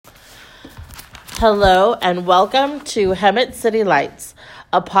Hello and welcome to Hemet City Lights,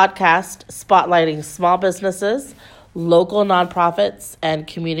 a podcast spotlighting small businesses, local nonprofits, and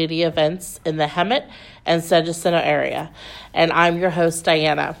community events in the Hemet and San Jacinto area. And I'm your host,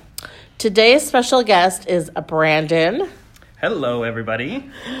 Diana. Today's special guest is Brandon. Hello, everybody.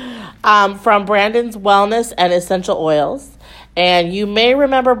 From Brandon's Wellness and Essential Oils. And you may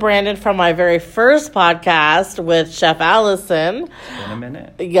remember Brandon from my very first podcast with Chef Allison. It's been a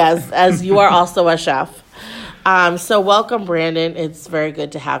minute. Yes, as you are also a chef. So welcome, Brandon. It's very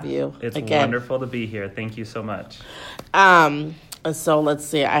good to have you It's wonderful to be here. Thank you so much. So let's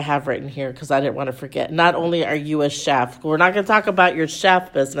see. I have written here because I didn't want to forget. Not only are you a chef, we're not going to talk about your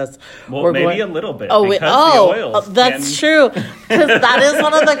chef business. Well, maybe a little bit. Oh, because the oils that's true. Because that is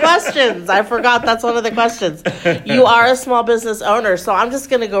one of the questions. I forgot that's one of the questions. You are a small business owner, so I'm just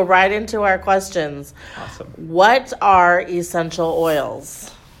going to go right into our questions. Awesome. What are essential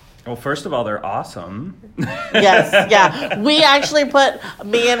oils? Well, first of all, they're awesome. Yes, yeah. Me and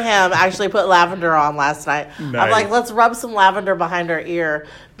him actually put lavender on last night. Nice. I'm like, let's rub some lavender behind our ear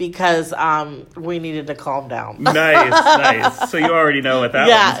because we needed to calm down. Nice. So you already know what that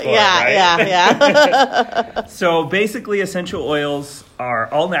one's for, right? Yeah. So basically, essential oils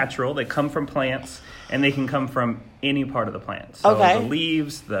are all natural. They come from plants, and they can come from any part of the plant. So Okay. the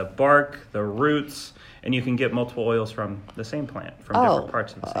leaves, the bark, the roots, and you can get multiple oils from the same plant, from different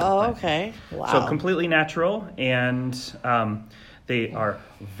parts of the same plant. Okay. Wow. So completely natural, and they are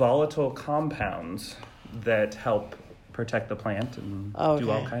volatile compounds that help protect the plant and do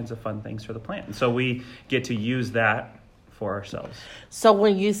all kinds of fun things for the plant. And so we get to use that for ourselves. So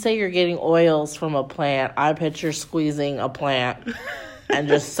when you say you're getting oils from a plant, I picture squeezing a plant and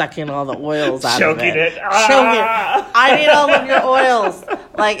just sucking all the oils out of it. Choking it. I need all of your oils.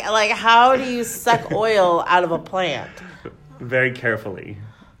 Like how do you suck oil out of a plant? Very carefully.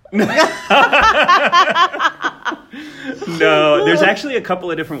 No, there's actually a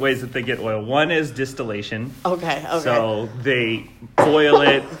couple of different ways that they get oil. One is distillation. Okay. So they boil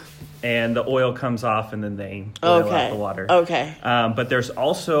it, and the oil comes off, and then they boil out the water. Okay. But there's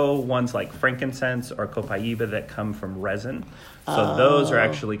also ones like frankincense or copaiba that come from resin. So those are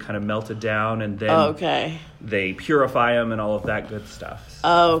actually kind of melted down, and then they purify them and all of that good stuff.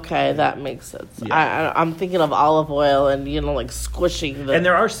 So, okay, that makes sense. Yeah. I'm thinking of olive oil and, like squishing the... And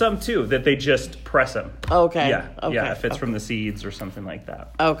there are some, too, that they just press them. Okay. Yeah, if it's from the seeds or something like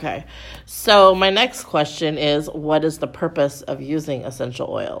that. Okay. So my next question is, what is the purpose of using essential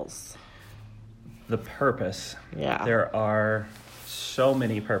oils? The purpose. Yeah. There are so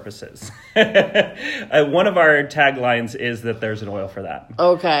many purposes. One of our taglines is that there's an oil for that.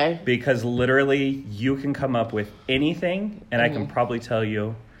 Okay. Because literally you can come up with anything, and I can probably tell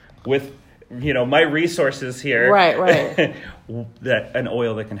you with, my resources here. Right. that an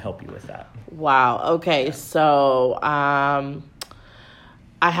oil that can help you with that. Wow. Okay. So,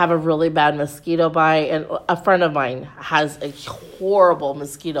 I have a really bad mosquito bite, and a friend of mine has a horrible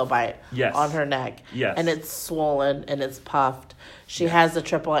mosquito bite on her neck. Yes. And it's swollen and it's puffed. She has a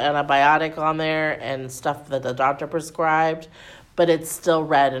triple antibiotic on there and stuff that the doctor prescribed, but it's still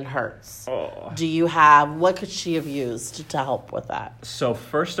red and hurts. Oh. What could she have used to help with that? So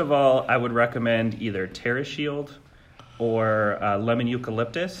first of all, I would recommend either TerraShield or lemon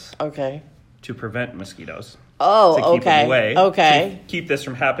eucalyptus. Okay. To prevent mosquitoes. Oh, to keep them away. Okay. To keep this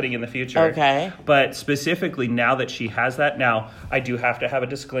from happening in the future. Okay. But specifically now that she has that, now I do have to have a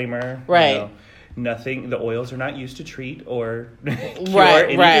disclaimer. Right. The oils are not used to treat or cure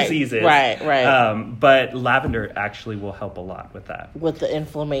any diseases. Right. But lavender actually will help a lot with that. With the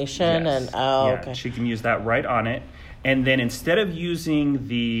inflammation Yes. Okay. She can use that right on it. And then instead of using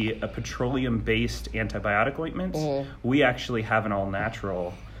the petroleum-based antibiotic ointments, we actually have an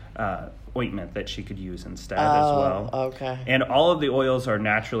all-natural ointment that she could use instead as well. Okay. And all of the oils are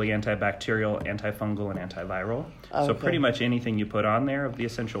naturally antibacterial, antifungal, and antiviral. Okay. So pretty much anything you put on there of the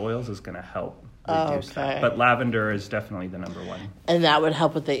essential oils is going to help reduce that. But lavender is definitely the number one. And that would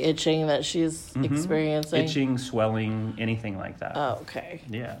help with the itching that she's experiencing? Itching, swelling, anything like that. Okay.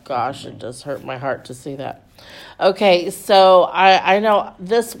 Yeah. Gosh, it does hurt my heart to see that. Okay, so I know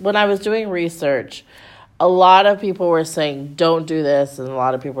this, when I was doing research, a lot of people were saying, don't do this, and a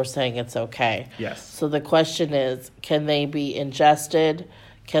lot of people were saying it's okay. Yes. So the question is, can they be ingested?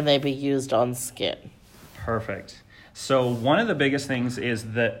 Can they be used on skin? Perfect. So one of the biggest things is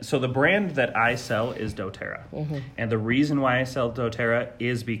the brand that I sell is doTERRA. And the reason why I sell doTERRA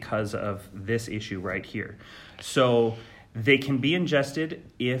is because of this issue right here. So they can be ingested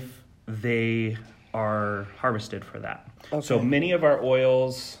if they are harvested for that. Okay. So many of our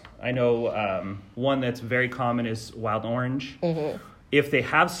oils, I know one that's very common is wild orange. If they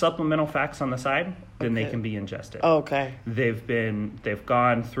have supplemental facts on the side, then they Okay. can be ingested. Okay. They've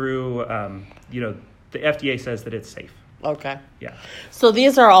gone through, the FDA says that it's safe. Okay. Yeah. So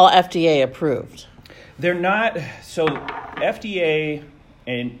these are all FDA approved. They're not, so FDA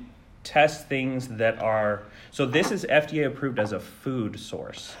and test things that are, so this is FDA approved as a food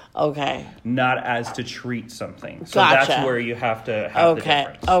source, Okay. not as to treat something. So Gotcha. that's where you have to have the Okay.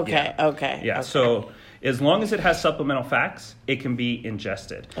 difference. Okay. Yeah. Okay. Yeah, Okay. so as long as it has supplemental facts, it can be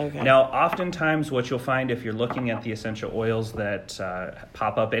ingested. Okay. Now, oftentimes what you'll find if you're looking at the essential oils that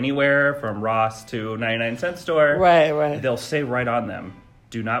pop up anywhere from Ross to 99-cent store, Right. they'll say right on them,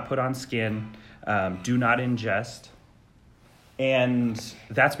 do not put on skin, do not ingest. And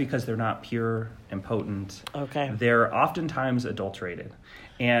that's because they're not pure and potent. Okay. They're oftentimes adulterated.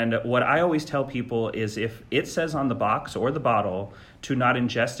 And what I always tell people is if it says on the box or the bottle to not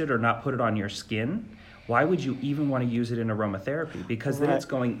ingest it or not put it on your skin, why would you even want to use it in aromatherapy? Because then Right. it's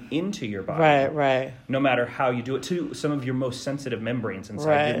going into your body. Right. No matter how you do it, to some of your most sensitive membranes inside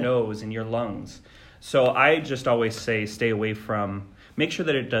Right. your nose and your lungs. So I just always say stay away from, make sure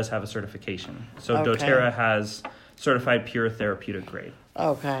that it does have a certification. So Okay. doTERRA has certified pure therapeutic grade.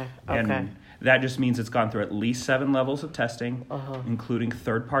 Okay. And that just means it's gone through at least 7 levels of testing, Uh-huh. including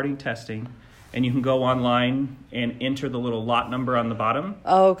third-party testing. And you can go online and enter the little lot number on the bottom.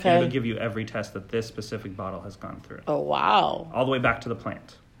 Okay. And it'll give you every test that this specific bottle has gone through, Oh, wow. all the way back to the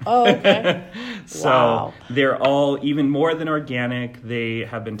plant. Oh, okay. So Wow. they're all even more than organic. They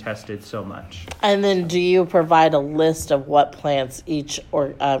have been tested so much. And then do you provide a list of what plants each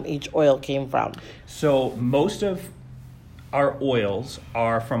oil came from? So most of our oils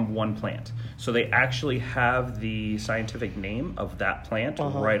are from one plant. So they actually have the scientific name of that plant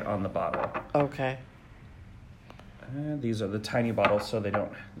right on the bottle. Okay. These are the tiny bottles, so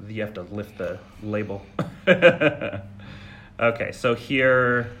you have to lift the label. Okay, so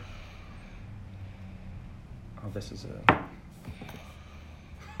here, this is a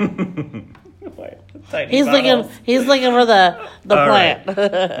tiny He's bottles. looking for the All plant.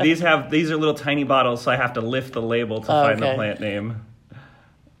 right. These are little tiny bottles, so I have to lift the label to find the Okay. plant name.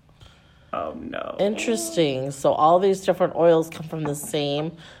 Oh no. Interesting. So all these different oils come from the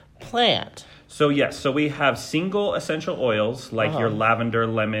same plant. So yes, so we have single essential oils like your lavender,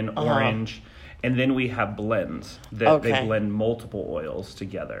 lemon, orange, and then we have blends that they Okay. blend multiple oils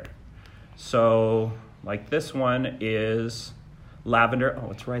together. So like this one is lavender.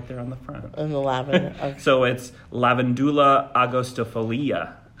 Oh, it's right there on the front. In the lavender. Okay. So it's Lavandula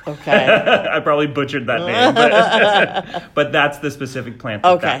angustifolia. Okay. I probably butchered that name, but that's the specific plant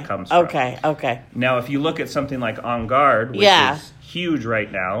that comes from. Okay. Now, if you look at something like On Guard, which Yeah. is huge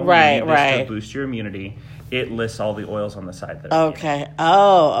right now, Right, you need this right. to boost your immunity, it lists all the oils on the side that are needed. Okay.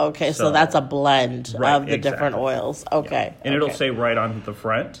 Oh, okay. So So- that's a blend Right, of the different exactly. oils. Okay. And it'll okay. say right on the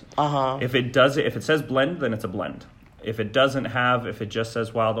front. Uh-huh. If it says blend, then it's a blend. If it just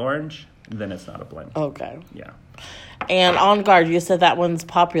says wild orange, then it's not a blend. Okay. Yeah. And On Guard, you said that one's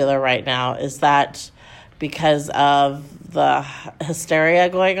popular right now. Is that because of the hysteria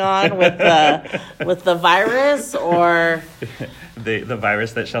going on with the virus, or The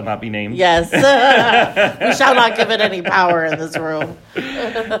virus that shall not be named. yes, we shall not give it any power in this room.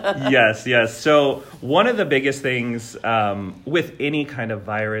 Yes. So one of the biggest things with any kind of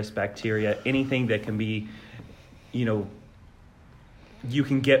virus, bacteria, anything that can be, you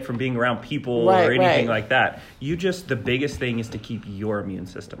can get from being around people Right, or anything right. like that. The biggest thing is to keep your immune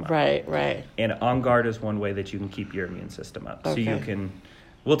system up. Right. And On Guard is one way that you can keep your immune system up. So you Okay.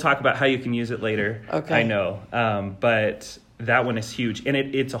 we'll talk about how you can use it later. Okay. I know. But that one is huge. And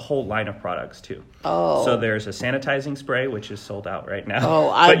it's a whole line of products too. Oh. So there's a sanitizing spray, which is sold out right now. Oh,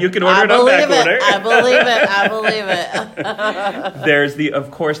 but you can order it on back order. I believe it. There's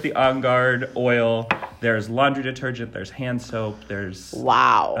of course, the On Guard oil. There's laundry detergent. There's hand soap. There's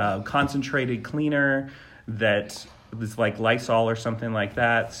Wow. concentrated cleaner that is like Lysol or something like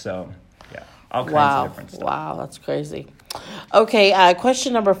that. So, yeah, all kinds of different stuff. Wow, that's crazy. Okay,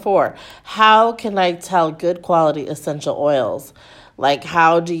 question number 4. How can I tell good quality essential oils? Like,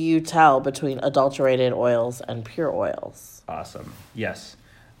 how do you tell between adulterated oils and pure oils? Awesome. Yes.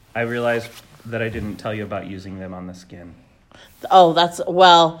 I realized that I didn't tell you about using them on the skin. Oh,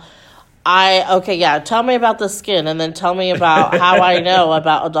 tell me about the skin, and then tell me about how I know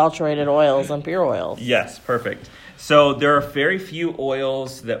about adulterated oils and pure oils. Yes, perfect. So there are very few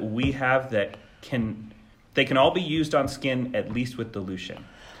oils that we have that can all be used on skin, at least with dilution.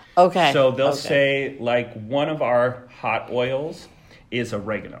 Okay. So they'll okay. say, like, one of our hot oils is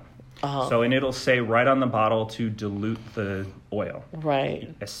oregano. Uh-huh. So, and it'll say right on the bottle to dilute the oil,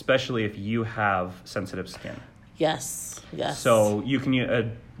 Right. especially if you have sensitive skin. Yes. Yes. So you can use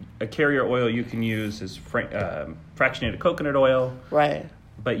a carrier oil you can use is fractionated coconut oil. Right.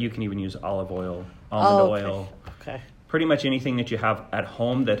 But you can even use olive oil, almond oil. Okay. Pretty much anything that you have at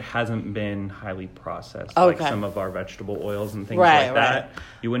home that hasn't been highly processed. Okay. Like some of our vegetable oils and things like that.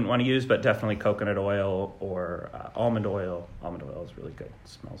 You wouldn't want to use, but definitely coconut oil or almond oil. Almond oil is really good. It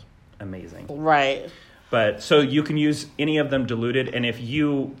smells amazing. Right. But so you can use any of them diluted. And if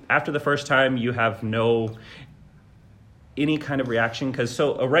you, after the first time, you have any kind of reaction,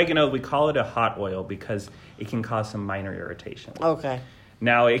 so oregano, we call it a hot oil because it can cause some minor irritation. Okay.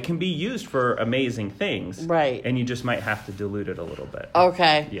 Now, it can be used for amazing things. Right. And you just might have to dilute it a little bit.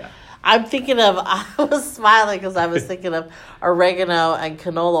 Okay. Yeah. I'm thinking of, I was smiling because I was thinking of oregano and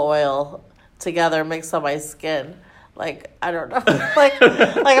canola oil together mixed on my skin. Like, I don't know. like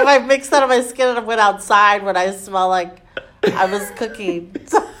if I mix that on my skin and I went outside, would I smell like I was cooking?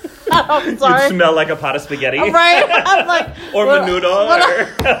 I'm sorry. You'd smell like a pot of spaghetti. Right? I'm like... or menudo.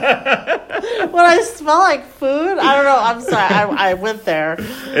 When I smell like food, I don't know. I'm sorry. I went there.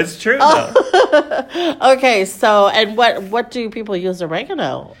 It's true, though. Okay, so, and what do people use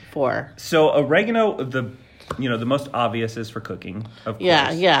oregano for? So oregano, the most obvious is for cooking, of course.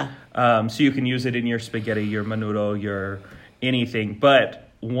 Yeah. So you can use it in your spaghetti, your menudo, your anything. But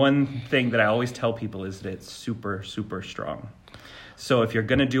one thing that I always tell people is that it's super, super strong. So if you're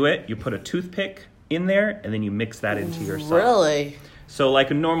going to do it, you put a toothpick in there, and then you mix that into your sauce. Really? So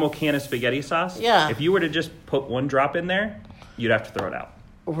like a normal can of spaghetti sauce, yeah. If you were to just put one drop in there, you'd have to throw it out.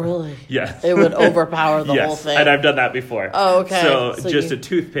 Really? Yes. It would overpower the whole thing. And I've done that before. Oh, okay. So just a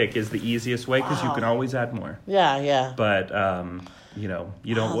toothpick is the easiest way because you can always add more. Yeah. But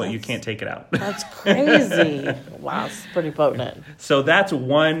you can't take it out. That's crazy. Wow, it's pretty potent. So that's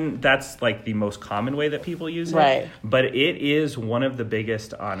like the most common way that people use it. Right. But it is one of the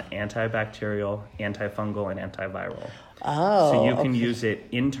biggest on antibacterial, antifungal, and antiviral. Oh. So you can use it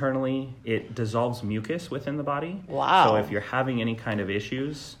internally. It dissolves mucus within the body. Wow. So if you're having any kind of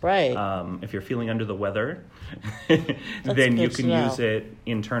issues, right. If you're feeling under the weather, then you can use it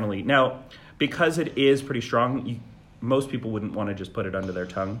internally. Now, because it is pretty strong, most people wouldn't want to just put it under their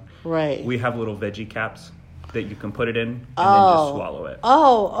tongue. Right. We have little veggie caps that you can put it in and then just swallow it.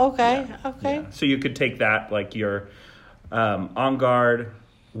 Oh, okay. Yeah. Okay. Yeah. So you could take that, like your On Guard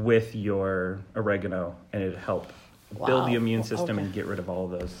with your oregano, and it'd help build the immune system and get rid of all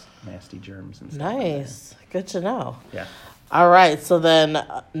of those nasty germs and stuff. Nice. Good to know. Yeah. All right. So then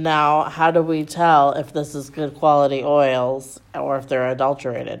now how do we tell if this is good quality oils or if they're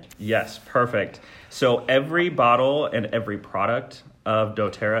adulterated? Yes, perfect. So every bottle and every product of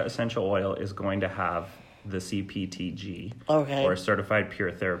doTERRA essential oil is going to have the CPTG, or Certified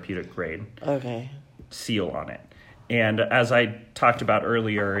Pure Therapeutic Grade, seal on it. And as I talked about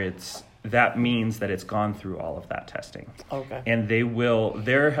earlier, that means that it's gone through all of that testing. Okay. And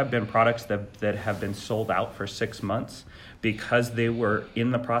there have been products that have been sold out for 6 months because they were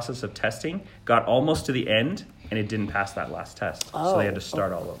in the process of testing, got almost to the end, and it didn't pass that last test. So they had to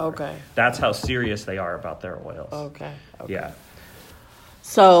start all over. Okay. That's how serious they are about their oils. Okay. Yeah.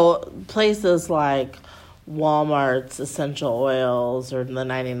 So places like Walmart's essential oils or the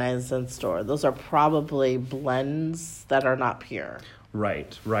 99-cent store, those are probably blends that are not pure.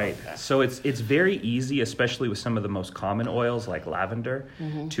 Right. Okay. So it's very easy, especially with some of the most common oils like lavender,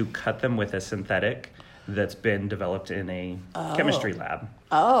 to cut them with a synthetic that's been developed in a chemistry lab.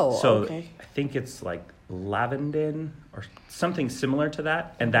 So I think it's like lavandin or something similar to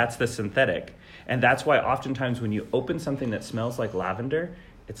that, and that's the synthetic. And that's why oftentimes when you open something that smells like lavender,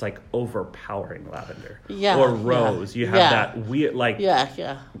 it's like overpowering lavender. Yeah. Or rose. You have that weird, like...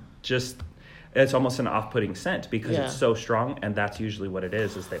 Yeah. Just... It's almost an off-putting scent because it's so strong, and that's usually what it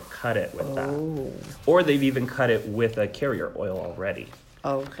is they've cut it with that. Or they've even cut it with a carrier oil already.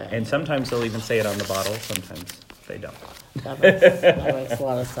 Okay. And sometimes they'll even say it on the bottle, sometimes they don't. That makes a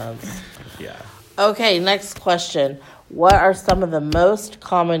lot of sense. Yeah. Okay, next question. What are some of the most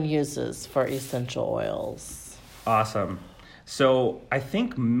common uses for essential oils? Awesome. So I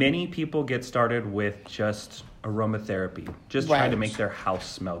think many people get started with just aromatherapy, just trying to make their house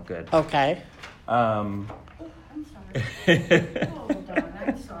smell good. Okay. I'm sorry. Hold on,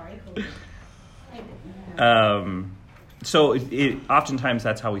 I'm sorry. So oftentimes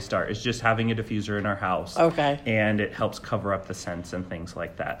that's how we start, is just having a diffuser in our house. Okay. And it helps cover up the scents and things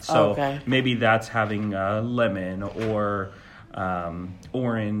like that. So maybe that's having lemon or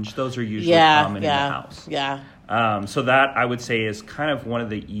orange. Those are usually common in the house. Yeah. So that I would say is kind of one of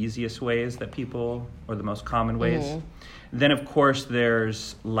the easiest ways that people, or the most common ways. Then of course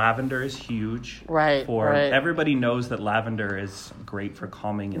there's lavender is huge. Right. Everybody knows that lavender is great for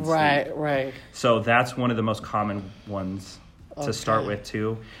calming and sleep. Right. So that's one of the most common ones to start with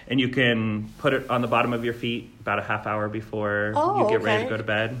too. And you can put it on the bottom of your feet about a half hour before you get ready to go to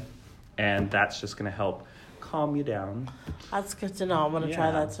bed. And that's just going to help calm you down. That's good to know. I'm going to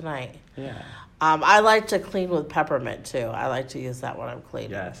try that tonight. Yeah. I like to clean with peppermint too. I like to use that when I'm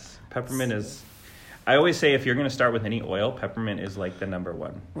cleaning. Yes. Peppermint is, I always say if you're going to start with any oil, peppermint is like the number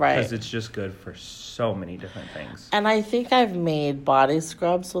one. Right. Because it's just good for so many different things. And I think I've made body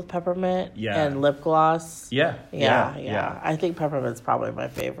scrubs with peppermint and lip gloss. Yeah. I think peppermint's probably my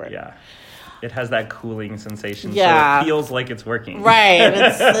favorite. Yeah. It has that cooling sensation, so it feels like it's working. Right, and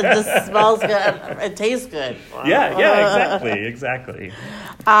it just smells good. It tastes good. Yeah, exactly.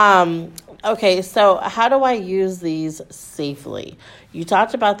 Okay, so how do I use these safely? You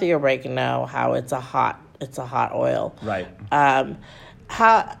talked about the oregano, how it's a hot oil. Right.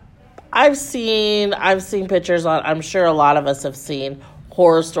 How I've seen pictures on. I'm sure a lot of us have seen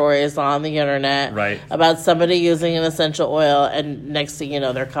horror stories on the internet about somebody using an essential oil, and next thing you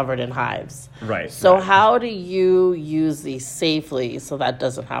know, they're covered in hives. Right. So how do you use these safely so that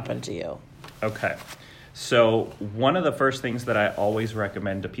doesn't happen to you? Okay. So one of the first things that I always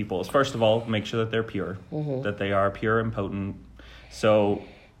recommend to people is, first of all, make sure that they're pure, that they are pure and potent. So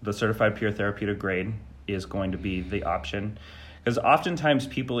the certified pure therapeutic grade is going to be the option. Because oftentimes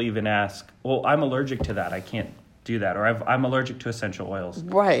people even ask, well, I'm allergic to that. I can't do that. Or I'm allergic to essential oils.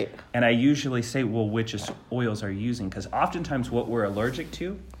 Right. And I usually say, well, which oils are you using? Because oftentimes what we're allergic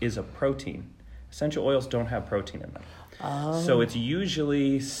to is a protein. Essential oils don't have protein in them. Oh. So it's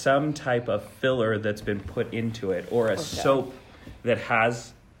usually some type of filler that's been put into it, or a soap that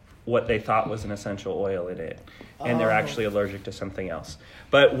has what they thought was an essential oil in it, and they're actually allergic to something else.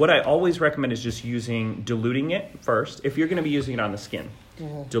 But what I always recommend is just diluting it first. If you're going to be using it on the skin,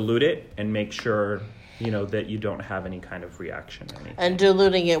 dilute it and make sure that you don't have any kind of reaction or anything. And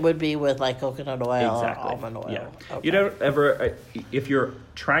diluting it would be with like coconut oil or almond oil. Yeah. Okay. You don't ever, if you're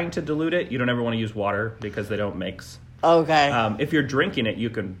trying to dilute it, you don't ever want to use water because they don't mix. Okay. If you're drinking it, you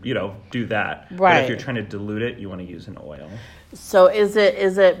can, do that. Right. But if you're trying to dilute it, you want to use an oil. So is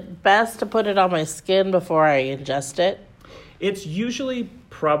it best to put it on my skin before I ingest it? It's usually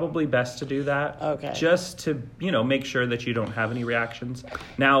probably best to do that. Okay. Just to, make sure that you don't have any reactions.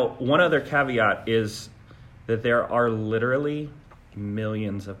 Now, one other caveat is that there are literally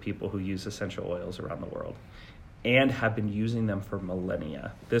millions of people who use essential oils around the world and have been using them for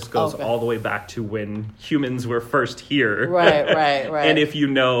millennia. This goes all the way back to when humans were first here. Right. And if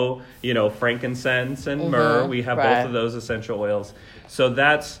frankincense and myrrh, we have both of those essential oils. So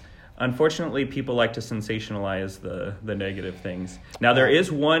that's, unfortunately, people like to sensationalize the negative things. Now, there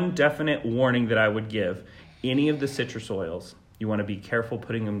is one definite warning that I would give. Any of the citrus oils, you want to be careful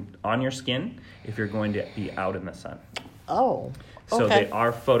putting them on your skin if you're going to be out in the sun. Oh, So they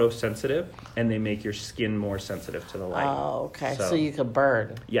are photosensitive, and they make your skin more sensitive to the light. Oh, okay. So you can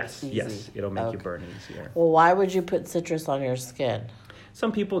burn. Yes, easy. yes. It'll make you burn easier. Well, why would you put citrus on your skin?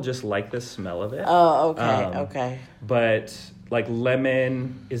 Some people just like the smell of it. Oh, okay. But like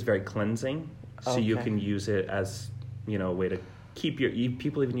lemon is very cleansing, so you can use it as, a way to keep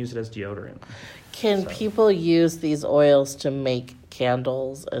people even use it as deodorant. Can people use these oils to make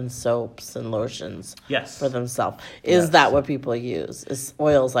candles and soaps and lotions for themselves? Is that what people use? Is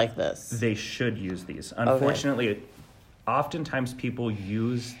oils like this? They should use these. Unfortunately, oftentimes people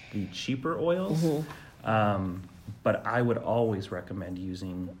use the cheaper oils, but I would always recommend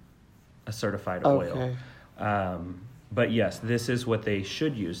using a certified oil. But yes, this is what they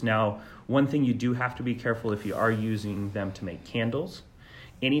should use. Now, one thing you do have to be careful if you are using them to make candles.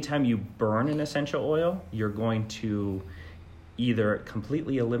 Anytime you burn an essential oil, you're going to either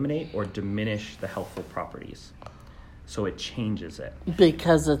completely eliminate or diminish the healthful properties. So it changes it.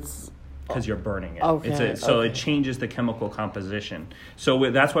 Because you're burning it. Okay. It changes the chemical composition.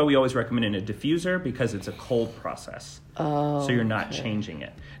 So that's why we always recommend in a diffuser, because it's a cold process. So you're not changing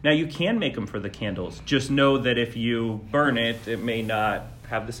it. Now, you can make them for the candles. Just know that if you burn it, it may not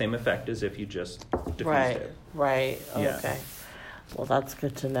have the same effect as if you just diffused it. Right. Yeah. Okay. Well, that's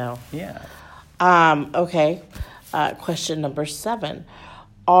good to know. Yeah. Okay. Question number 7.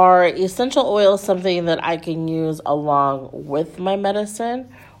 Are essential oils something that I can use along with my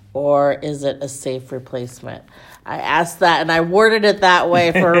medicine, or is it a safe replacement? I asked that, and I worded it that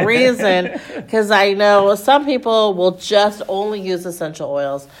way for a reason, because I know some people will just only use essential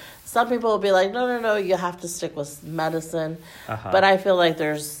oils. Some people will be like, no, you have to stick with medicine. But I feel like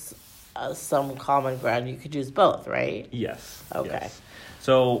there's some common ground. You could use both, right? Yes. Okay. Yes.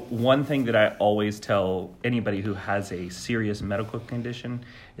 So one thing that I always tell anybody who has a serious medical condition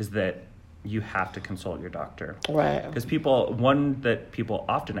is that you have to consult your doctor. Right. Because one that people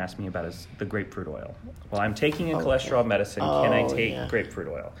often ask me about is the grapefruit oil. Well, I'm taking a cholesterol medicine. Can I take grapefruit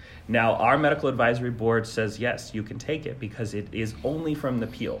oil? Now, our medical advisory board says, yes, you can take it because it is only from the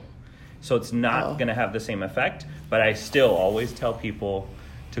peel. So it's not going to have the same effect, but I still always tell people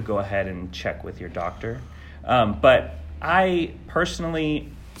to go ahead and check with your doctor. But I personally,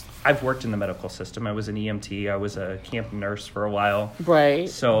 I've worked in the medical system. I was an EMT. I was a camp nurse for a while. Right.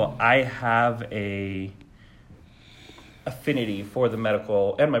 So I have a affinity for the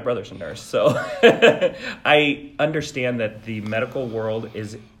medical, and my brother's a nurse. So I understand that the medical world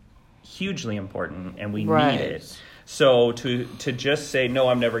is hugely important and we need it. So to just say, no,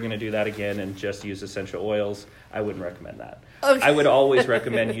 I'm never going to do that again and just use essential oils, I wouldn't recommend that. Okay. I would always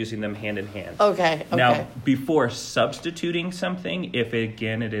recommend using them hand in hand. Okay. Now, before substituting something, if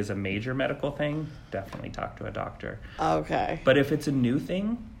it is a major medical thing, definitely talk to a doctor. Okay. But if it's a new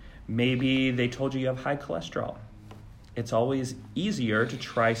thing, maybe they told you have high cholesterol. It's always easier to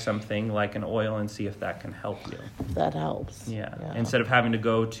try something like an oil and see if that can help you. That helps. Yeah. Instead of having to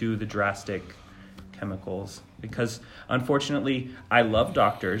go to the drastic chemicals. Because unfortunately, I love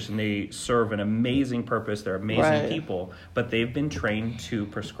doctors and they serve an amazing purpose. They're amazing people, but they've been trained to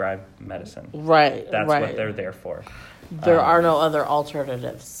prescribe medicine. Right. That's what they're there for. There are no other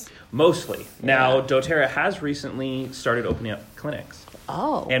alternatives. Mostly. Now, doTERRA has recently started opening up clinics.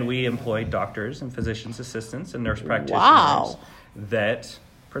 Oh. And we employ doctors and physician's assistants and nurse practitioners that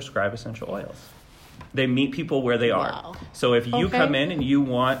prescribe essential oils. They meet people where they are. So if you come in and you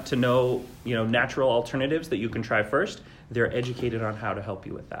want to know, natural alternatives that you can try first, they're educated on how to help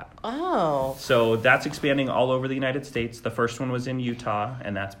you with that. Oh. So that's expanding all over the United States. The first one was in Utah,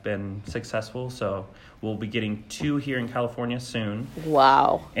 and that's been successful. So we'll be getting 2 here in California soon.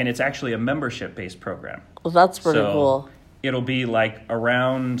 Wow. And it's actually a membership-based program. Well, that's pretty cool. It'll be like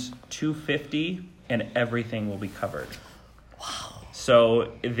around $250, and everything will be covered. Wow.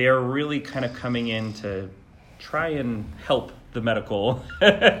 So they're really kind of coming in to try and help the medical.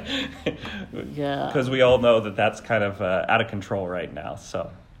 Because we all know that that's kind of out of control right now. So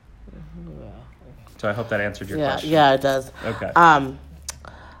I hope that answered your question. Yeah, it does. Okay.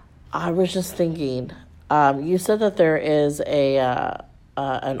 I was just thinking, you said that there is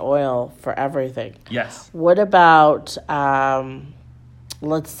an oil for everything. Yes. What about,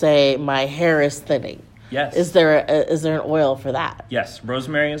 let's say my hair is thinning? Yes. Is there an oil for that? Yes.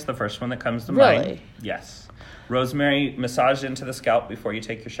 Rosemary is the first one that comes to Really? mind. Yes. Rosemary massaged into the scalp before you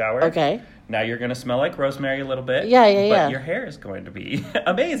take your shower. Okay. Now you're going to smell like rosemary a little bit. Yeah. But your hair is going to be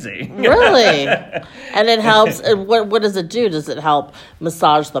amazing. Really? And it helps. And what does it do? Does it help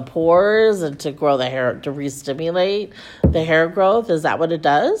massage the pores and to grow the hair, to re-stimulate the hair growth? Is that what it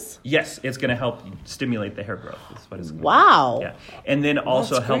does? Yes, it's going to help stimulate the hair growth. That's what it's going to Wow. do. Yeah. And then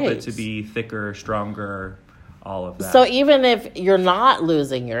also That's help great. it to be thicker, stronger, all of that. So even if you're not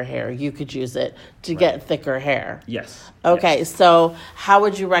losing your hair, you could use it to get thicker hair. Yes. Okay, Yes. so how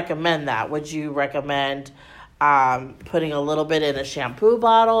would you recommend that? Would you recommend putting a little bit in a shampoo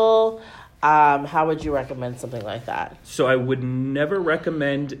bottle? How would you recommend something like that? So I would never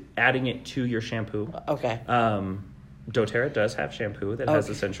recommend adding it to your shampoo. Okay. doTERRA does have shampoo that has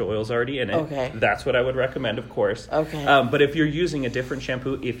essential oils already in it. Okay. That's what I would recommend, of course. Okay. But if you're using a different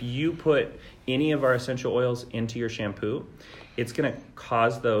shampoo, if you put any of our essential oils into your shampoo, it's going to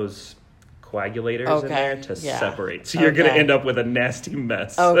cause those coagulators in there to separate. So you're going to end up with a nasty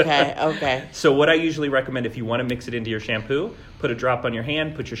mess. Okay. So what I usually recommend, if you want to mix it into your shampoo, put a drop on your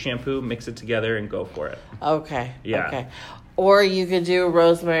hand, put your shampoo, mix it together, and go for it. Okay. Yeah. Okay. Or you could do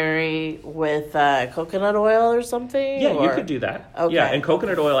rosemary with coconut oil or something? Yeah, you could do that. Okay. Yeah, and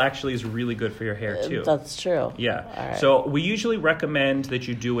coconut oil actually is really good for your hair, too. That's true. Yeah. All right. So we usually recommend that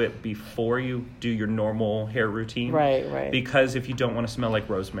you do it before you do your normal hair routine. Right. Because if you don't want to smell like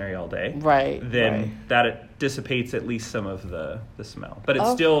rosemary all day, then that it dissipates at least some of the smell. But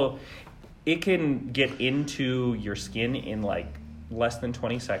it's still, it can get into your skin in like less than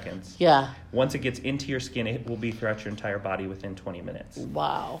 20 seconds. Yeah. Once it gets into your skin, it will be throughout your entire body within 20 minutes.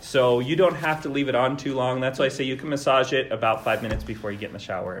 Wow. So you don't have to leave it on too long. That's why I say you can massage it about 5 minutes before you get in the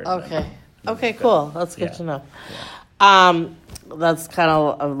shower. Okay, cool. That's good to know. Yeah. That's kind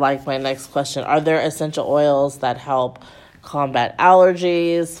of like my next question. Are there essential oils that help combat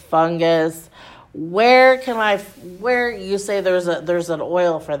allergies, fungus? Where you say there's an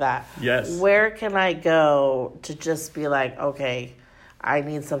oil for that? Yes. Where can I go to just be like, okay, I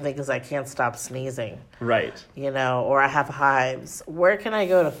need something because I can't stop sneezing, Right. or I have hives. Where can I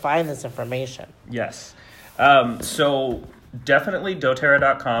go to find this information? Yes. So definitely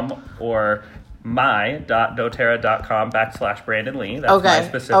doTERRA.com or my.doTERRA.com/Brandon Lee. That's my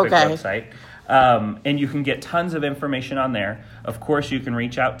specific website. And you can get tons of information on there. Of course, you can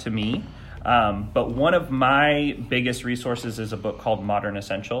reach out to me. But one of my biggest resources is a book called Modern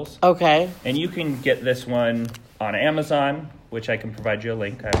Essentials. Okay. And you can get this one on Amazon, which I can provide you a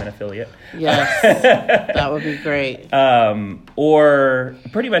link. I'm an affiliate. Yes, that would be great. Or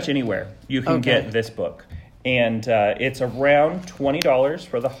pretty much anywhere you can get this book. And it's around $20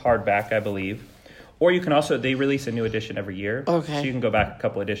 for the hardback, I believe. Or you can also, they release a new edition every year. Okay. So you can go back a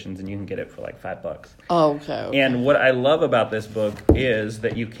couple editions and you can get it for like $5. Okay. And what I love about this book is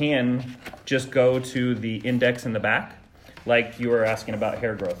that you can just go to the index in the back, like you were asking about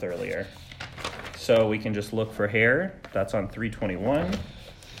hair growth earlier. So we can just look for hair. That's on 321.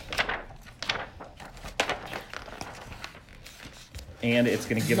 And it's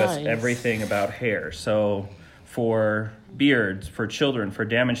going to give us everything about hair. So for beards, for children, for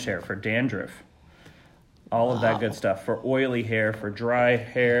damaged hair, for dandruff, all of that good stuff. For oily hair, for dry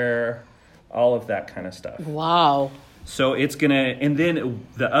hair, all of that kind of stuff. Wow. So it's going to, and then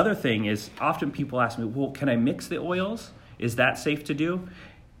the other thing is often people ask me, well, can I mix the oils? Is that safe to do?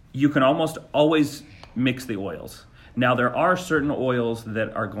 You can almost always mix the oils. Now, there are certain oils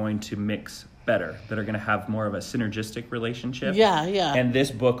that are going to mix better, that are going to have more of a synergistic relationship. Yeah, yeah. And this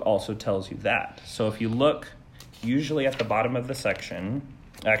book also tells you that. So if you look usually at the bottom of the section,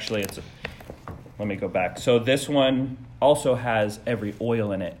 actually let me go back. So this one also has every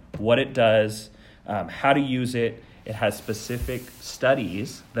oil in it, what it does, how to use it. It has specific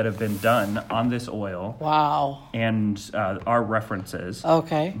studies that have been done on this oil. Wow. And our references.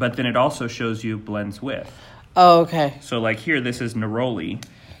 Okay. But then it also shows you blends with. Oh, okay. So like here, this is neroli,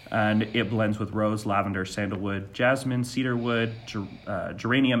 and it blends with rose, lavender, sandalwood, jasmine, cedarwood,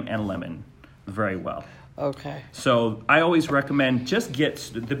 geranium, and lemon very well. Okay. So I always recommend just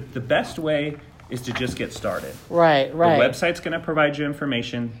the best way is to just get started. Right. The website's going to provide you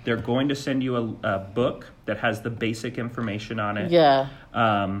information. They're going to send you a book that has the basic information on it. Yeah.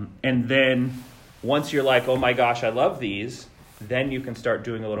 And then once you're like, oh my gosh, I love these, then you can start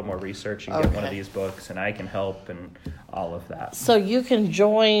doing a little more research and get one of these books, and I can help and all of that. So you can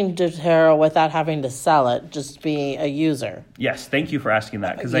join doTERRA without having to sell it, just be a user. Yes, thank you for asking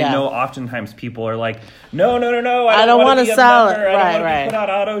that, because Yeah. I know oftentimes people are like, no, I don't want to sell it. Right, I don't want to put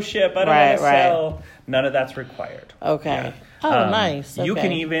out auto ship. I don't want to sell. None of that's required. Okay. Yeah. Nice. You Okay.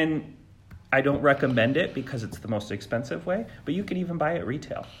 can even, I don't recommend it because it's the most expensive way, but you can even buy it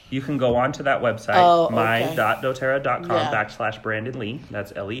retail. You can go onto that website, my.doterra.com/Brandon Lee.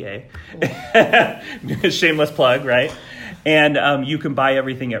 That's LEA. Shameless plug, right? And you can buy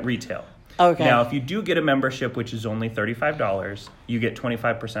everything at retail. Okay. Now, if you do get a membership, which is only $35, you get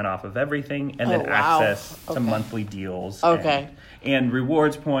 25% off of everything, and then access to monthly deals. Okay. And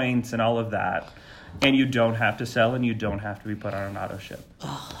rewards points and all of that. And you don't have to sell, and you don't have to be put on an auto ship.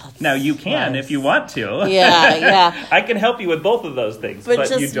 Now, you can if you want to. Yeah. I can help you with both of those things, but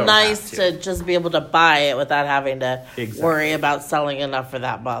just you don't nice have to just be able to buy it without having to Exactly. worry about selling enough for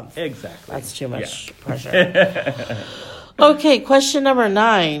that month. Exactly. That's too much pressure. Okay, question number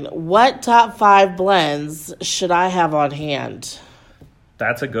 9. What top 5 blends should I have on hand?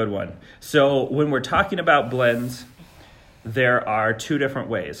 That's a good one. So when we're talking about blends, there are 2 different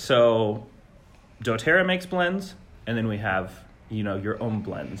ways. So doTERRA makes blends, and then we have, your own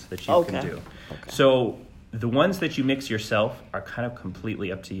blends that you can do. Okay. So the ones that you mix yourself are kind of completely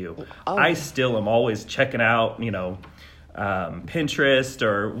up to you. Oh. I still am always checking out, Pinterest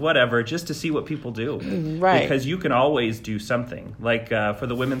or whatever, just to see what people do. Right. Because you can always do something. Like for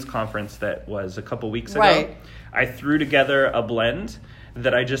the women's conference that was a couple weeks ago, Right. I threw together a blend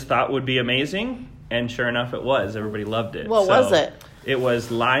that I just thought would be amazing, and sure enough, it was. Everybody loved it. What was it? It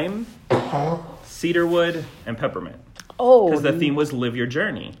was lime, cedarwood, and peppermint. Oh, Because the theme was live your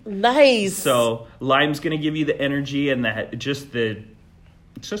journey. nice. So lime's going to give you the energy and it's just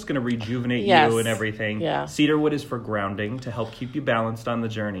going to rejuvenate Yes. you and everything. Yeah. Cedarwood is for grounding, to help keep you balanced on the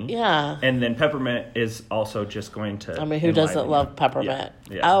journey. Yeah. And then peppermint is also just going to who doesn't enliven love you. peppermint?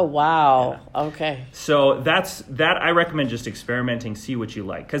 Yeah. Oh, wow. Okay. So that I recommend just experimenting, see what you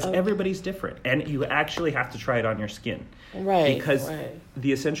like, because everybody's different, and you actually have to try it on your skin, Right. Because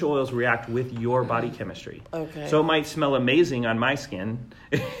the essential oils react with your body chemistry. Okay. So it might smell amazing on my skin,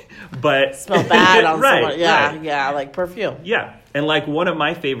 but Smell bad on right, someone. Yeah, right. yeah, like perfume. Yeah, and like one of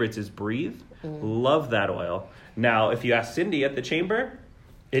my favorites is Breathe. Love that oil. Now, if you ask Cindy at the chamber,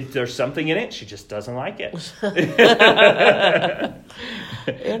 There's something in it. She just doesn't like it.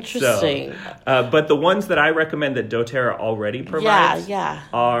 Interesting. But the ones that I recommend that doTERRA already provides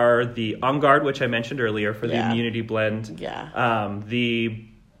are the On Guard, which I mentioned earlier for the immunity blend. Yeah. The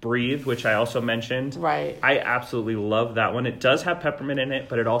Breathe, which I also mentioned. Right. I absolutely love that one. It does have peppermint in it,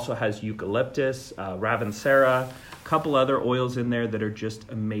 but it also has eucalyptus, Ravensara, a couple other oils in there that are just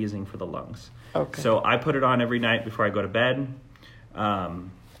amazing for the lungs. Okay. So I put it on every night before I go to bed.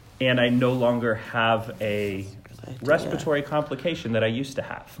 And I no longer have a respiratory complication that I used to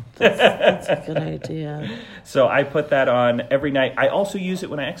have. That's a good idea. So I put that on every night. I also use it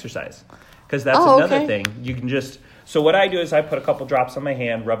when I exercise because that's another thing. You can just... So what I do is I put a couple drops on my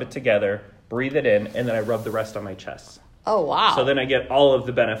hand, rub it together, breathe it in, and then I rub the rest on my chest. Oh, wow. So then I get all of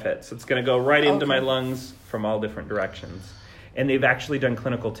the benefits. It's going to go right into my lungs from all different directions. And they've actually done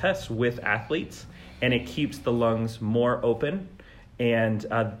clinical tests with athletes, and it keeps the lungs more open, and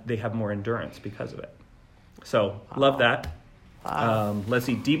they have more endurance because of it. So love that. Wow. Let's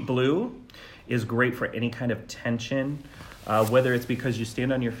see. Deep Blue is great for any kind of tension, whether it's because you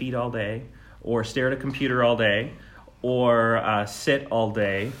stand on your feet all day or stare at a computer all day or sit all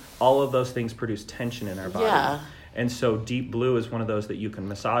day. All of those things produce tension in our body. Yeah. And so Deep Blue is one of those that you can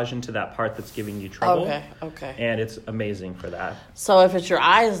massage into that part that's giving you trouble. Okay. And it's amazing for that. So if it's your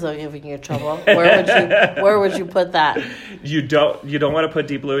eyes though giving you trouble, where would you put that? You don't want to put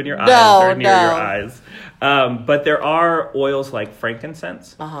Deep Blue in your eyes or near your eyes. But there are oils like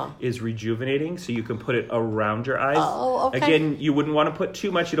frankincense is rejuvenating, so you can put it around your eyes. Oh, okay. Again, you wouldn't want to put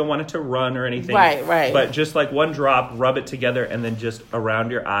too much. You don't want it to run or anything. Right. But just like one drop, rub it together and then just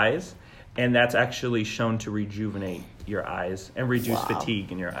around your eyes. And that's actually shown to rejuvenate your eyes and reduce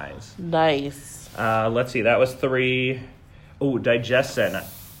fatigue in your eyes. Nice. Let's see. That was 3. Oh, Digestin.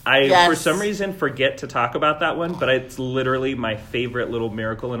 For some reason, forget to talk about that one, but it's literally my favorite little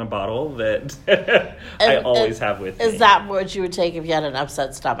miracle in a bottle that I always have with me. Is that what you would take if you had an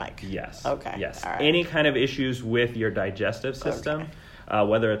upset stomach? Yes. Okay. Yes. All right. Any kind of issues with your digestive system,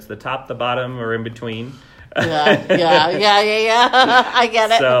 whether it's the top, the bottom, or in between. Yeah. I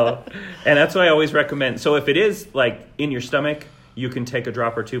get it. So, and that's why I always recommend. So if it is like in your stomach, you can take a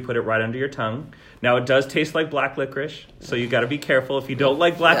drop or two, put it right under your tongue. Now it does taste like black licorice, so you got to be careful. If you don't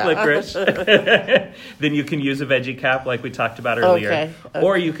like black licorice, then you can use a veggie cap like we talked about earlier. Okay.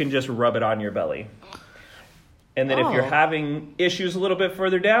 Or you can just rub it on your belly. And then if you're having issues a little bit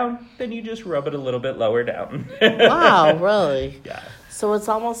further down, then you just rub it a little bit lower down. Wow, really? Yeah. So it's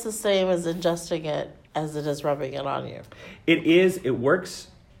almost the same as ingesting it as it is rubbing it on you. It is. It works.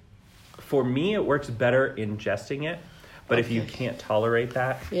 For me, it works better ingesting it. But if you can't tolerate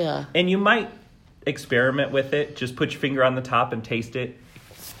that, and you might experiment with it, just put your finger on the top and taste it.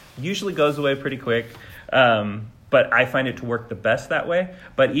 Usually goes away pretty quick. But I find it to work the best that way.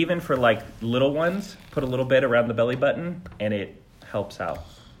 But even for like little ones, put a little bit around the belly button and it helps out.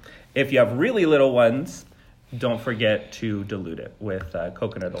 If you have really little ones, don't forget to dilute it with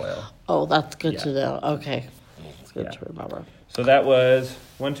coconut oil. Oh, that's good to know. Okay. It's good to remember. So that was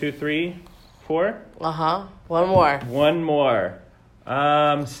 1, 2, 3, 4. One more. One more.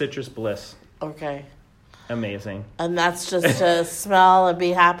 Citrus Bliss. Okay. Amazing. And that's just to smell and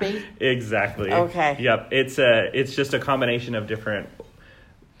be happy? Exactly. Okay. Yep. It's just a combination of different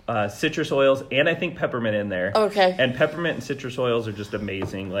citrus oils and I think peppermint in there. Okay. And peppermint and citrus oils are just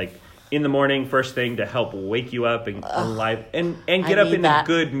amazing. Like in the morning, first thing to help wake you up and alive and get up in a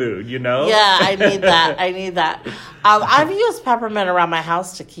good mood, you know? Yeah, I need that. I've used peppermint around my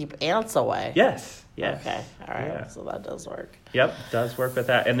house to keep ants away. Yes. Okay. All right. Yeah. So that does work. Yep. Does work with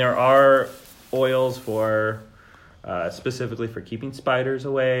that. And there are oils for specifically for keeping spiders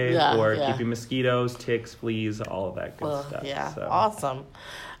away or keeping mosquitoes, ticks, fleas, all of that good stuff. Yeah. So. Awesome.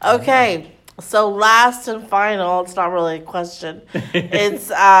 Okay. So last and final, it's not really a question. It's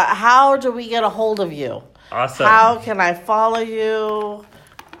how do we get a hold of you? Awesome. How can I follow you?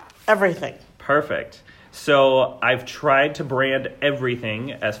 Everything. Perfect. So I've tried to brand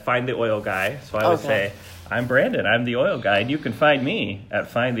everything as Find the Oil Guy. So I would say, I'm Brandon. I'm the Oil Guy. And you can find me at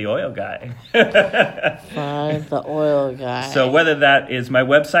Find the Oil Guy. Find the Oil Guy. So whether that is my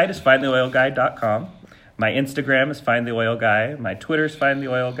website is findtheoilguy.com. My Instagram is Find the Oil Guy. My Twitter is Find the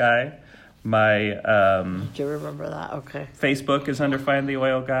Oil Guy. My do you remember that? Okay. Facebook is under Find the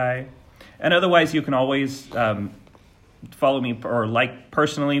Oil Guy. And otherwise, you can always follow me or like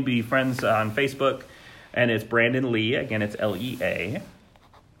personally, be friends on Facebook. And it's Brandon Lee. Again, it's Lea.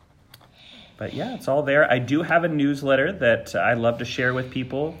 But yeah, it's all there. I do have a newsletter that I love to share with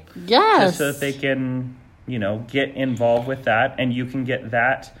people. Yes. Just so that they can, get involved with that. And you can get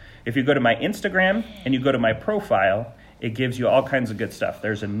that if you go to my Instagram and you go to my profile. It gives you all kinds of good stuff.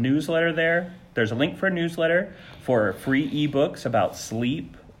 There's a newsletter there. There's a link for a newsletter for free ebooks about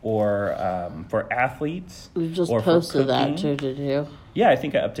sleep or for athletes. You just or posted for that cooking. too, did you? Yeah, I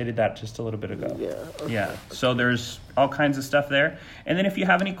think I updated that just a little bit ago. Yeah. Okay. Yeah. So there's all kinds of stuff there. And then if you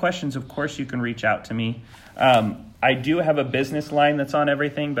have any questions, of course, you can reach out to me. I do have a business line that's on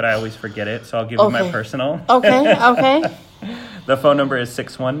everything, but I always forget it. So I'll give you my personal. Okay. Okay. The phone number is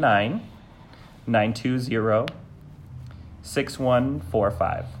 619-920-6145.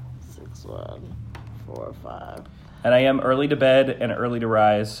 6145. And I am early to bed and early to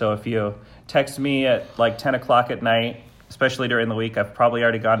rise. So if you text me at like 10 o'clock at night, especially during the week, I've probably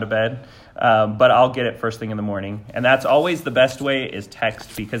already gone to bed. But I'll get it first thing in the morning. And that's always the best way is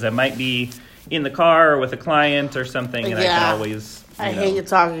text, because I might be in the car or with a client or something. And I can always, I hate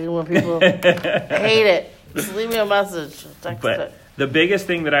talking when people hate it. Just leave me a message. Text it. The biggest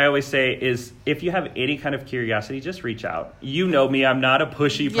thing that I always say is if you have any kind of curiosity, just reach out. You know me. I'm not a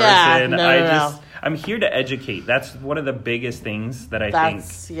pushy person. I'm here to educate. That's one of the biggest things that I think.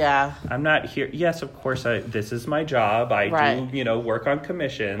 Yeah. I'm not here. Yes, of course, this is my job. I do, work on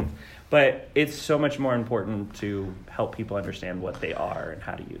commission. But it's so much more important to help people understand what they are and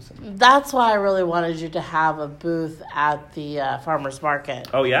how to use them. That's why I really wanted you to have a booth at the farmer's market.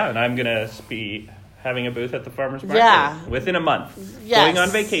 Oh, yeah. And I'm going to be having a booth at the farmer's market within a month. Yes. Going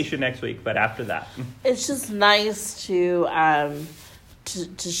on vacation next week, but after that. It's just nice to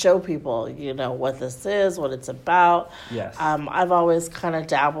show people, what this is, what it's about. Yes. I've always kind of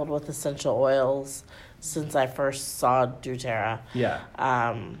dabbled with essential oils since I first saw doTERRA. Yeah.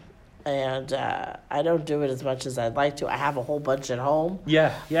 And I don't do it as much as I'd like to. I have a whole bunch at home.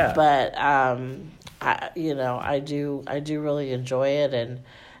 Yeah, yeah. But I do really enjoy it, and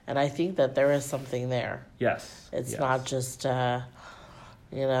I think that there is something there. Yes. It's not just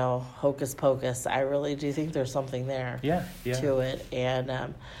hocus pocus. I really do think there's something there. To it,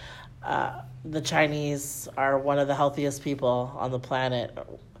 and the Chinese are one of the healthiest people on the planet.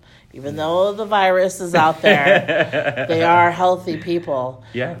 Even though the virus is out there, they are healthy people.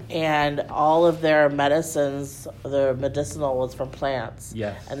 Yeah. And all of their medicines, their medicinal was from plants.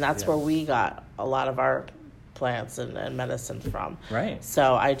 Yes. And that's where we got a lot of our plants and medicines from. Right.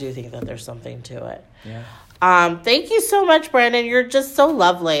 So I do think that there's something to it. Yeah. Thank you so much, Brandon. You're just so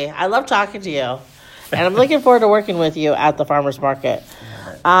lovely. I love talking to you. And I'm looking forward to working with you at the farmer's market.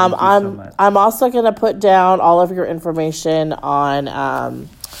 Thank you so much. I'm also going to put down all of your information on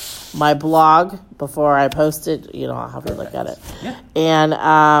my blog before I post it. I'll have you look at it. Yeah.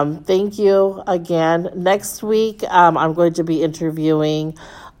 And thank you again. Next week, I'm going to be interviewing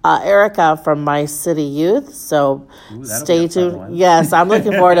Erica from My City Youth. So stay tuned. Yes, I'm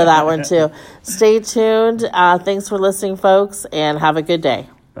looking forward to that one too. Stay tuned. Thanks for listening, folks, and have a good day.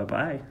 Bye-bye.